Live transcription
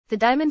The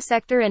diamond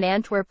sector in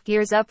Antwerp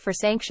gears up for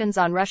sanctions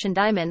on Russian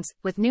diamonds,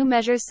 with new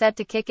measures set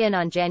to kick in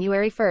on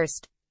January 1.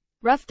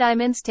 Rough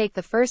diamonds take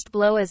the first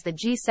blow as the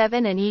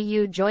G7 and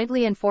EU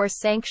jointly enforce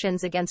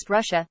sanctions against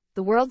Russia,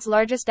 the world's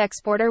largest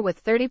exporter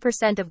with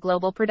 30% of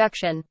global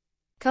production.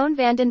 Koen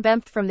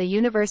Vandenbempt from the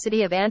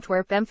University of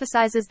Antwerp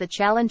emphasizes the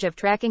challenge of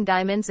tracking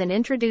diamonds and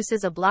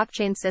introduces a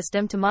blockchain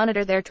system to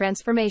monitor their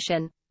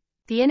transformation.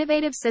 The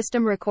innovative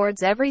system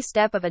records every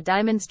step of a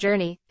diamond's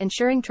journey,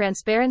 ensuring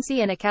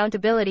transparency and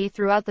accountability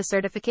throughout the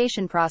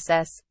certification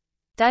process.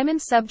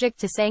 Diamonds subject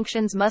to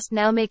sanctions must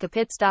now make a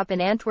pit stop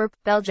in Antwerp,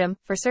 Belgium,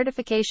 for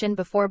certification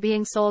before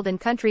being sold in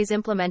countries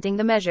implementing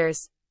the measures.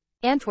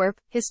 Antwerp,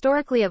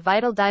 historically a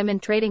vital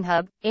diamond trading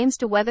hub, aims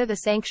to weather the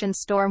sanctions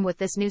storm with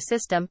this new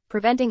system,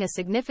 preventing a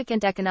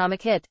significant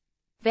economic hit.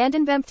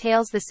 Vandenbempt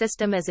hails the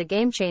system as a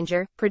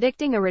game-changer,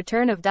 predicting a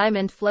return of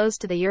diamond flows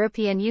to the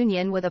European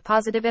Union with a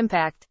positive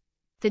impact.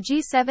 The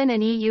G7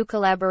 and EU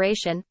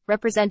collaboration,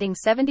 representing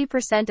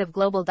 70% of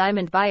global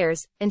diamond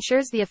buyers,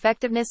 ensures the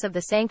effectiveness of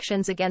the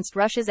sanctions against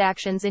Russia's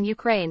actions in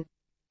Ukraine.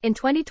 In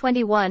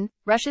 2021,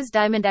 Russia's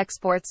diamond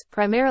exports,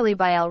 primarily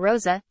by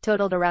Alrosa,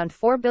 totaled around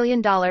 $4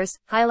 billion,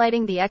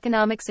 highlighting the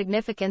economic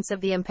significance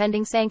of the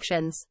impending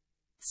sanctions.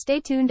 Stay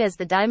tuned as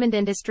the diamond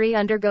industry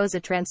undergoes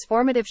a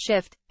transformative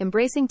shift,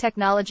 embracing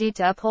technology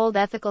to uphold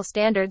ethical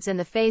standards in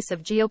the face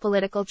of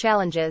geopolitical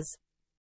challenges.